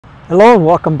Hello and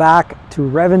welcome back to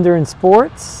REV Endurance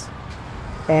Sports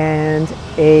and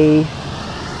a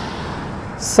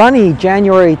sunny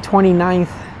January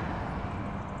 29th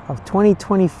of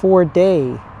 2024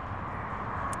 day.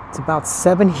 It's about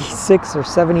 76 or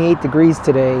 78 degrees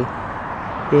today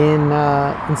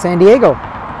in San Diego.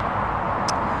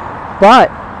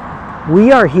 But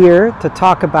we are here to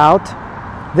talk about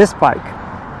this bike.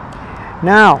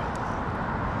 Now,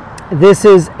 this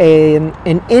is an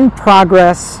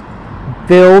in-progress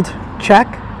build check.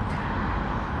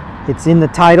 It's in the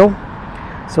title.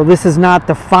 So this is not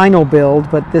the final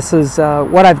build, but this is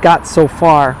what I've got so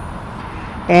far.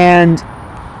 And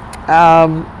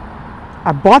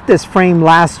I bought this frame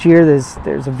last year.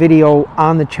 There's a video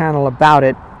on the channel about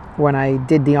it when I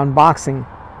did the unboxing.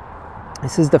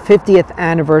 This is the 50th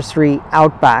Anniversary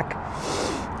Outback,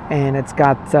 and it's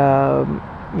got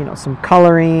some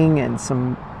coloring and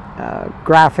some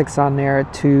graphics on there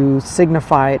to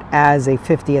signify it as a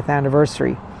 50th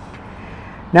anniversary.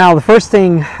 Now, the first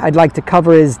thing I'd like to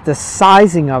cover is the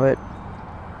sizing of it.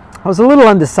 I was a little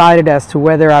undecided as to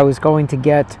whether I was going to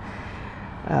get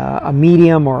a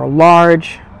medium or a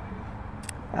large.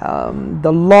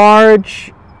 The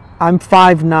large, I'm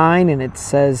 5'9", and it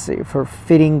says for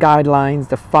fitting guidelines,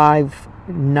 the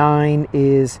 5'9"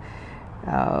 is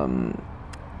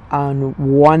on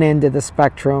one end of the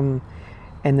spectrum,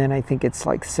 and then I think it's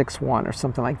like 6'1" or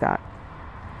something like that.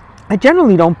 I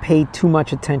generally don't pay too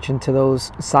much attention to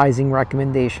those sizing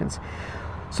recommendations.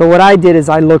 So what I did is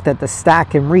I looked at the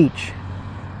stack and reach,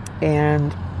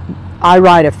 and I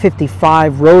ride a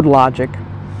 55 Road Logic,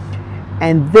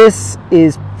 and this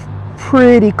is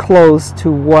pretty close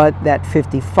to what that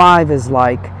 55 is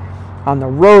like on the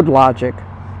Road Logic.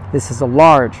 This is a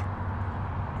large,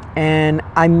 and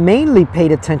I mainly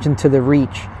paid attention to the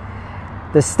reach.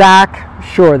 The stack,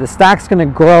 sure, the stack's going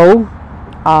to grow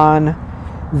on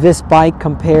this bike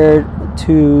compared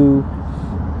to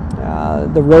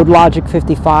the Road Logic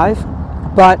 55,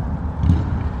 but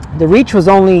the reach was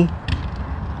only,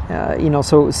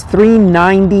 so it was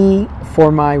 390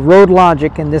 for my Road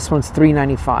Logic, and this one's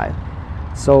 395.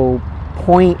 So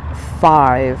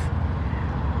 0.5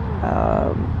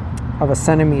 of a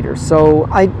centimeter. So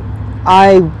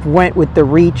I went with the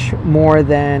reach more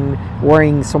than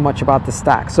worrying so much about the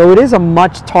stack. So it is a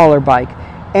much taller bike,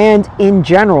 and in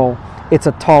general, it's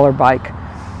a taller bike.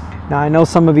 Now, I know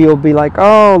some of you will be like,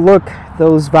 oh, look,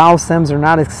 those valve stems are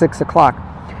not at 6 o'clock.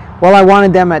 Well, I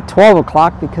wanted them at 12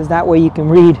 o'clock because that way you can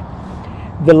read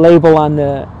the label on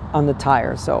the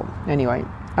tire. So anyway,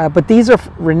 but these are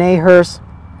Rene Hurst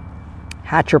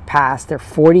Hatcher Pass. They're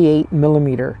 48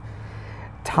 millimeter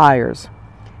tires,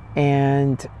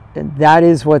 and that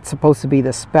is what's supposed to be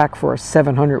the spec for a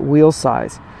 700 wheel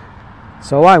size.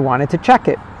 So I wanted to check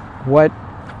it. What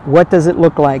does it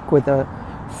look like with a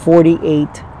 48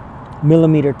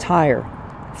 millimeter tire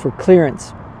for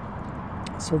clearance?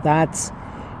 So that's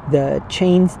the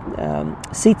chain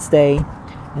seat stay,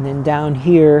 and then down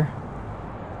here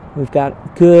we've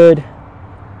got good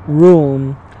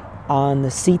room on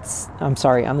the seats, on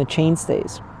the chain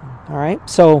stays. All right,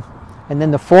 so, and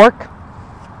then the fork,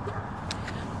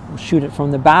 we'll shoot it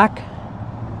from the back,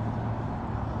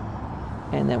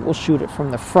 and then we'll shoot it from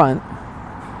the front.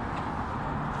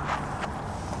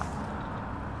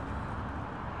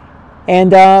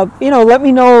 And let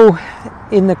me know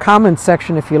in the comments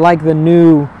section if you like the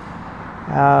new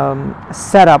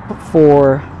setup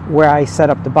for where I set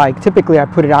up the bike. Typically I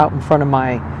put it out in front of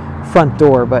my front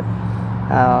door, but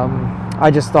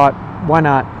I just thought, why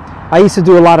not? I used to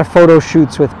do a lot of photo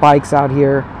shoots with bikes out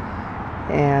here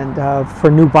and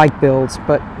for new bike builds,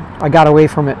 but I got away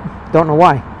from it. Don't know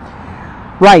why.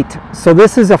 Right, so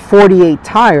this is a 48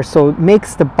 tire, so it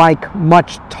makes the bike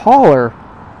much taller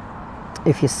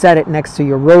if you set it next to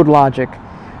your Road Logic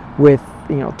with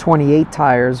 28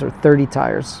 tires or 30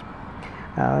 tires.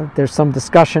 There's some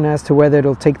discussion as to whether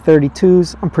it'll take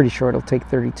 32s. I'm pretty sure it'll take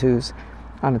 32s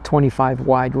on a 25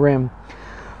 wide rim.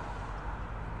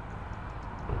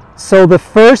 So the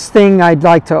first thing I'd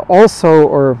like to also,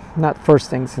 or not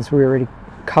first thing since we already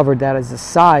covered that as a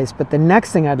size, but the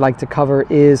next thing I'd like to cover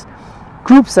is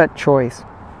group set choice.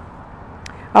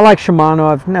 I like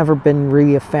Shimano. I've never been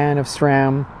really a fan of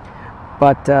SRAM,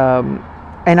 but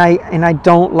and I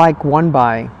don't like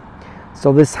 1x.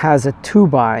 So this has a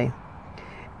 2x,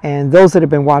 and those that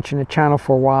have been watching the channel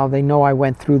for a while, they know I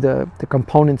went through the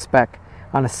component spec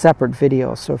on a separate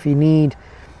video. So if you need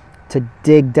to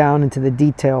dig down into the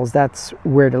details, that's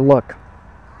where to look.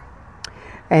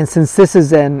 And since this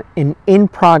is an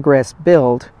in-progress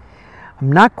build,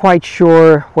 I'm not quite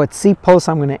sure what seat posts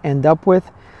I'm going to end up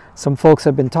with. Some folks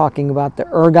have been talking about the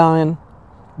Ergon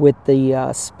with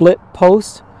the split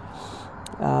post.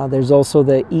 There's also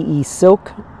the EE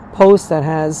Silk post that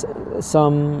has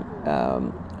some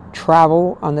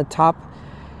travel on the top.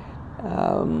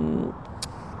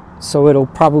 So it'll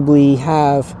probably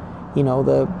have, you know,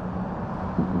 the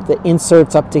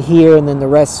inserts up to here, and then the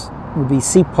rest will be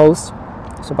seat posts.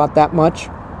 So about that much.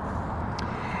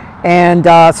 And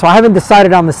so I haven't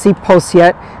decided on the seat posts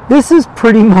yet. This is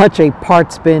pretty much a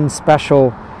part spin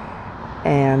special,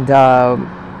 and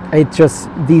it just,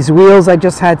 these wheels I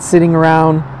just had sitting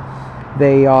around,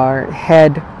 they are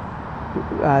head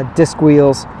disc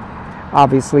wheels,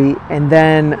 obviously, and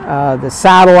then the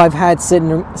saddle I've had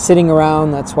sitting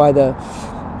around. That's why the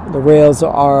rails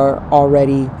are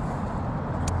already.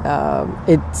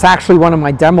 It's actually one of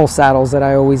my demo saddles that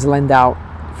I always lend out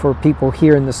for people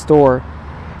here in the store.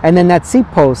 And then that seat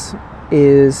post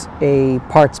is a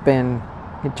part spin.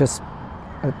 It just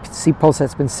a seat post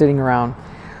that's been sitting around.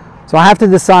 So I have to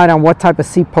decide on what type of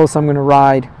seat post I'm going to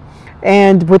ride.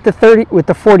 And with the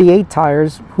 48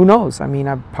 tires, who knows? I mean,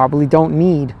 I probably don't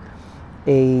need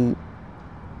a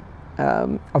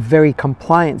very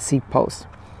compliant seat post.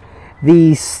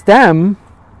 The stem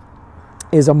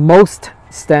is a Most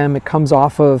stem. It comes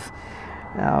off of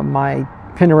my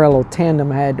Pinarello tandem,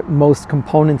 had Most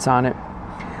components on it.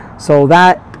 So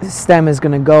that stem is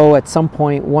going to go at some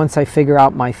point once I figure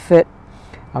out my fit.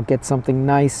 I'll get something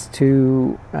nice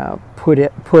to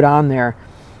put on there.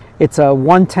 It's a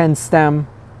 110 stem.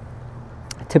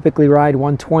 I typically ride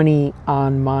 120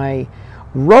 on my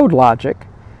Road Logic.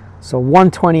 So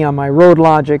 120 on my Road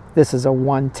Logic. This is a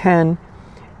 110.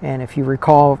 And if you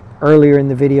recall earlier in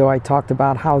the video, I talked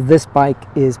about how this bike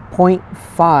is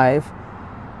 0.5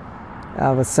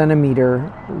 of a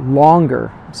centimeter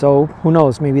longer. So who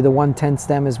knows, maybe the 110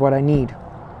 stem is what I need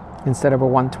instead of a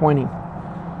 120.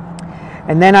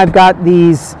 And then I've got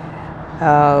these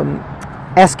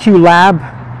SQ Lab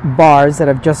bars that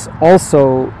I've just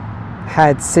also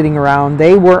had sitting around.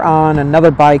 They were on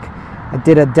another bike. I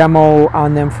did a demo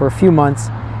on them for a few months,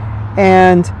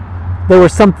 and there were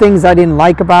some things I didn't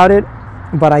like about it,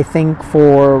 but I think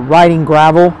for riding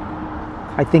gravel,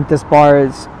 I think this bar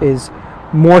is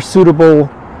more suitable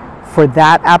for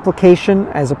that application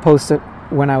as opposed to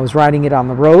when I was riding it on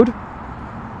the road.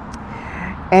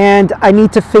 And I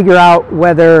need to figure out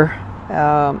whether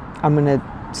I'm going to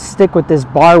stick with this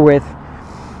bar width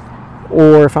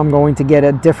or if I'm going to get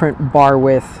a different bar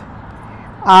width.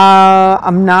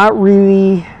 I'm not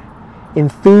really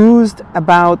enthused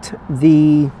about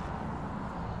the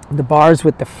bars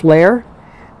with the flare.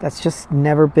 That's just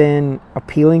never been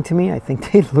appealing to me. I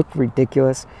think they look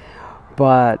ridiculous.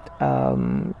 But,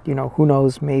 you know, who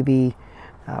knows, maybe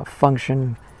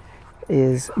function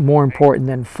is more important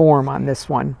than form on this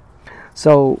one.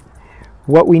 So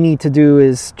what we need to do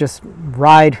is just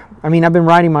ride. I mean, I've been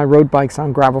riding my road bikes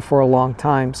on gravel for a long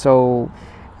time, so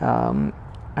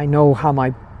I know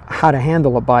how to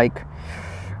handle a bike.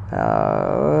 So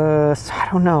I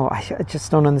don't know. I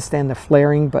just don't understand the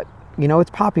flaring, but, you know,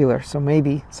 it's popular, so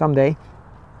maybe someday.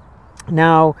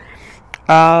 Now,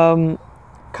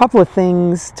 couple of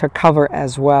things to cover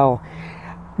as well.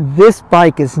 This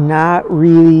bike is not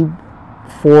really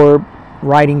for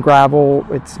riding gravel.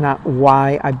 It's not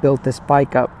why I built this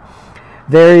bike up.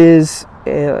 There is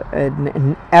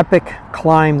an epic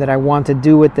climb that I want to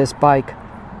do with this bike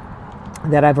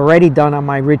that I've already done on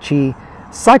my Ritchey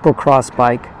cyclocross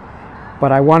bike,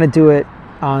 but I want to do it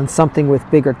on something with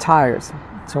bigger tires.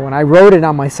 So when I rode it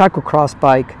on my cyclocross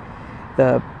bike,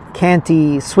 the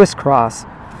Canty Swiss Cross,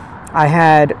 I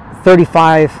had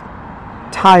 35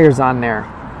 tires on there,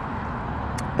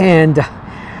 and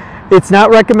it's not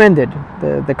recommended.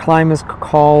 The climb is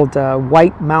called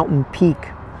White Mountain Peak,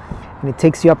 and it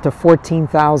takes you up to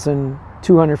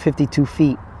 14,252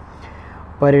 feet,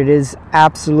 but it is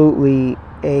absolutely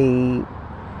a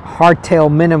hardtail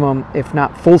minimum, if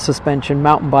not full suspension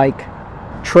mountain bike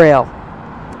trail.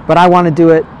 But I want to do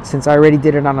it, since I already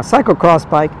did it on a cyclocross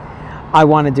bike, I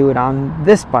want to do it on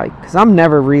this bike, because I'm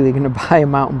never really going to buy a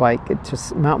mountain bike.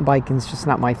 Mountain biking is just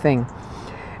not my thing,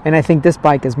 and I think this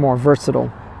bike is more versatile.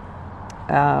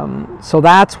 So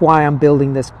that's why I'm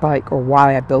building this bike, or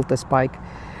why I built this bike.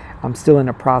 I'm still in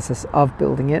the process of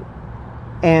building it.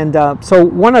 And so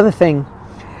one other thing,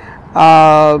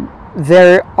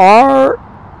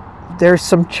 there's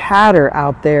some chatter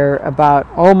out there about,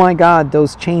 oh my God,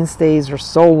 those chainstays are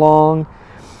so long.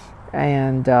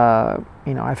 And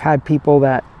you know, I've had people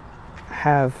that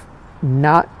have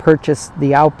not purchased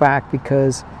the Outback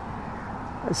because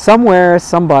somewhere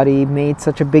somebody made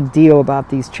such a big deal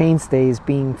about these chainstays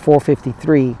being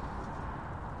 453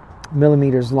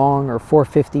 millimeters long or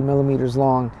 450 millimeters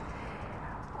long.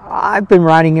 I've been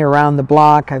riding it around the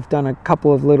block. I've done a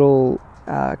couple of little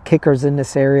kickers in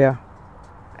this area.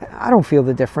 I don't feel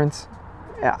the difference.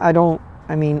 I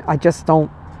just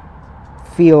don't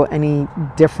feel any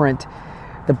different.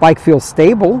 The bike feels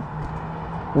stable,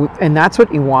 and that's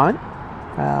what you want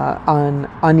on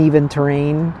uneven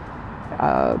terrain.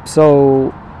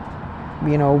 So,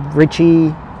 you know,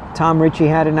 Tom Ritchey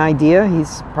had an idea.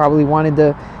 He's probably wanted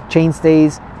the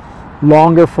chainstays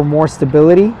longer for more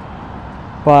stability.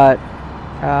 But,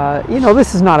 you know,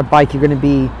 this is not a bike you're going to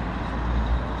be,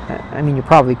 I mean, you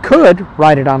probably could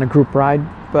ride it on a group ride,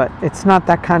 but it's not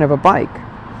that kind of a bike.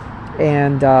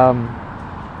 And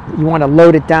you want to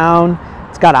load it down.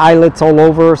 It's got eyelets all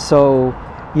over, so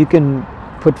you can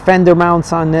put fender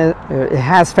mounts on it. It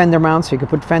has fender mounts, so you can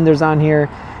put fenders on here.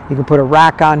 You can put a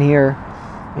rack on here,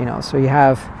 you know, so you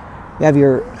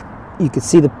can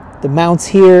see the mounts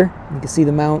here. You can see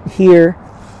the mount here,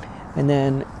 and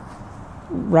then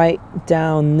right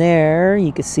down there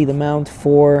you can see the mount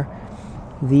for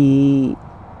the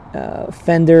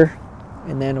fender,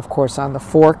 and then of course on the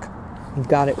fork you've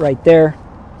got it right there.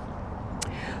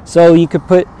 So you could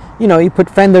put, you know, you put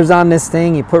fenders on this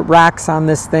thing, you put racks on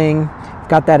this thing. You've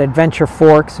got that adventure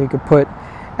fork, so you could put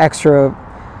extra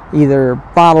either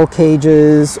bottle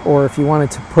cages, or if you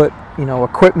wanted to put, you know,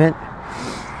 equipment,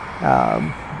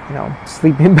 you know,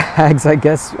 sleeping bags, I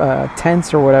guess,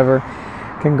 tents or whatever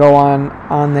can go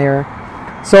on there.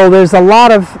 So there's a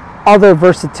lot of other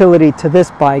versatility to this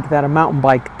bike that a mountain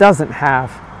bike doesn't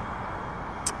have,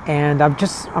 and I'm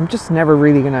just never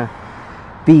really gonna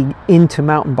be into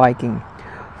mountain biking.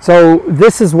 So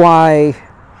this is why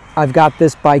I've got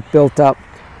this bike built up.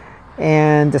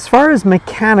 And as far as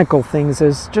mechanical things,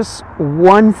 there's just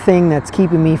one thing that's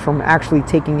keeping me from actually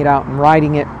taking it out and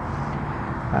riding it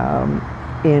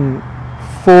in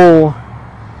full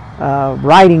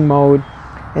riding mode,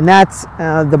 and that's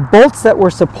the bolts that were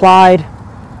supplied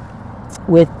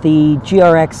with the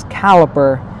GRX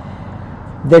caliper.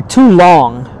 They're too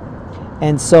long,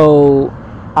 and so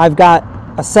I've got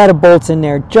a set of bolts in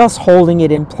there just holding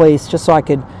it in place, just so I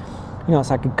could, you know,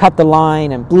 so I could cut the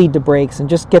line and bleed the brakes and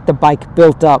just get the bike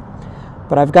built up.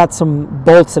 But I've got some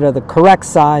bolts that are the correct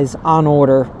size on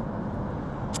order.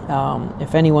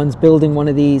 If anyone's building one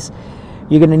of these,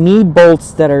 you're going to need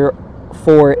bolts that are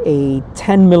for a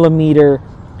 10 millimeter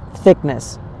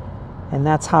thickness, and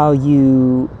that's how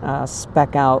you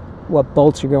spec out what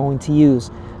bolts you're going to use.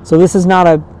 So this is not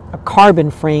a carbon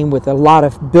frame with a lot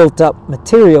of built up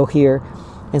material here,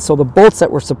 and so the bolts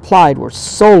that were supplied were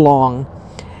so long,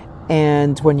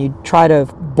 and when you try to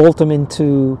bolt them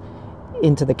into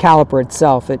the caliper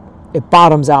itself, it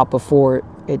bottoms out before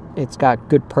it's got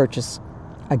good purchase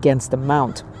against the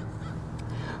mount.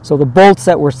 So the bolts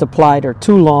that were supplied are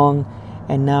too long,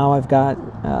 and now I've got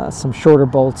some shorter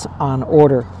bolts on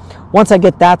order. Once I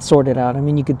get that sorted out, I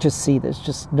mean, you could just see there's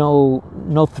just no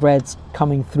threads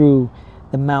coming through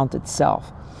the mount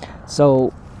itself.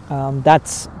 So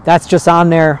that's just on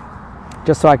there,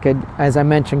 just so I could, as I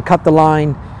mentioned, cut the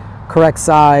line, correct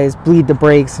size, bleed the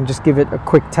brakes, and just give it a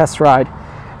quick test ride.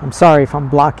 I'm sorry if I'm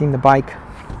blocking the bike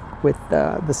with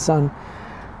the sun,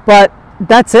 but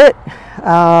that's it.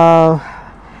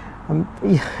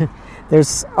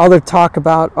 There's other talk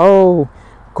about, oh,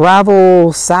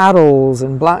 gravel saddles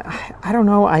and blah. I don't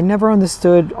know. I never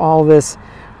understood all this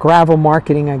gravel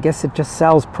marketing. I guess it just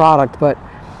sells product, but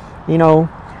you know,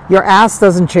 your ass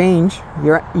doesn't change.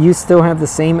 You still have the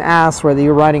same ass whether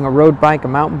you're riding a road bike, a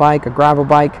mountain bike, a gravel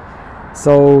bike.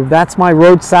 So that's my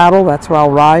road saddle. That's where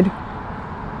I'll ride.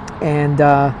 And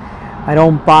I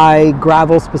don't buy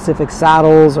gravel specific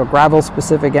saddles or gravel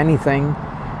specific anything.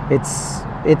 It's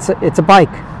a bike.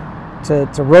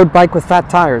 It's a road bike with fat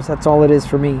tires. That's all it is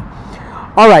for me.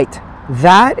 All right,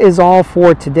 that is all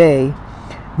for today.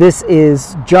 This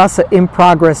is just an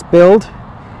in-progress build.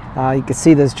 You can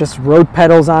see there's just road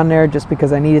pedals on there, just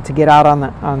because I needed to get out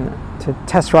to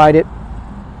test ride it.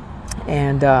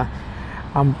 And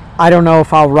I don't know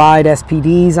if I'll ride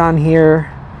SPDs on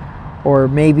here, or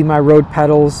maybe my road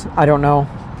pedals. I don't know.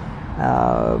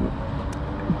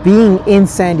 Being in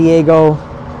San Diego,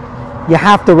 you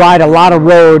have to ride a lot of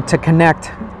road to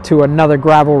connect to another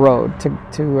gravel road,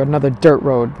 to another dirt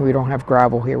road. We don't have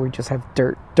gravel here. We just have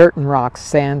dirt and rocks,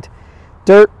 sand.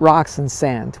 Dirt, rocks, and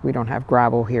sand. We don't have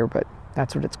gravel here, but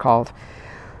that's what it's called.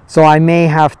 So I may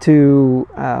have to,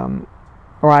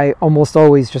 or I almost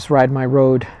always just ride my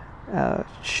road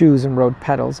shoes and road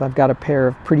pedals. I've got a pair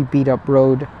of pretty beat up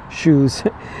road shoes.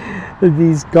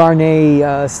 These Garnet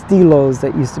Stilos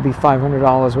that used to be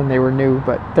 $500 when they were new,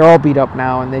 but they're all beat up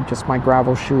now, and they're just my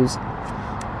gravel shoes.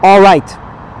 All right,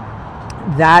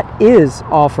 that is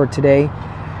all for today.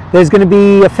 There's going to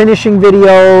be a finishing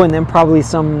video and then probably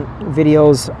some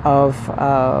videos of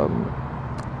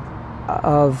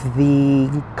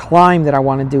the climb that I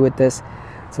want to do with this.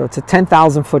 So it's a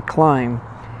 10,000 foot climb,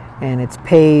 and it's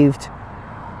paved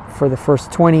for the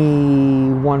first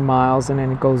 21 miles, and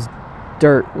then it goes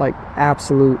dirt, like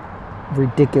absolute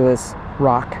ridiculous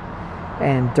rock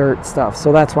and dirt stuff.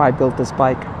 So that's why I built this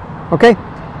bike. Okay,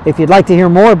 if you'd like to hear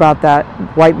more about that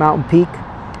White Mountain Peak,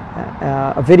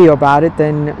 a video about it,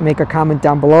 then make a comment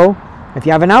down below. If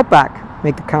you have an Outback,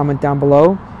 make a comment down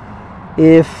below.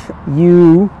 If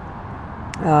you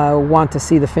want to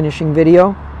see the finishing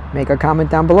video, make a comment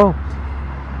down below.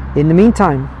 In the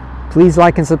meantime, please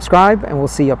like and subscribe, and we'll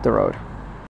see you up the road.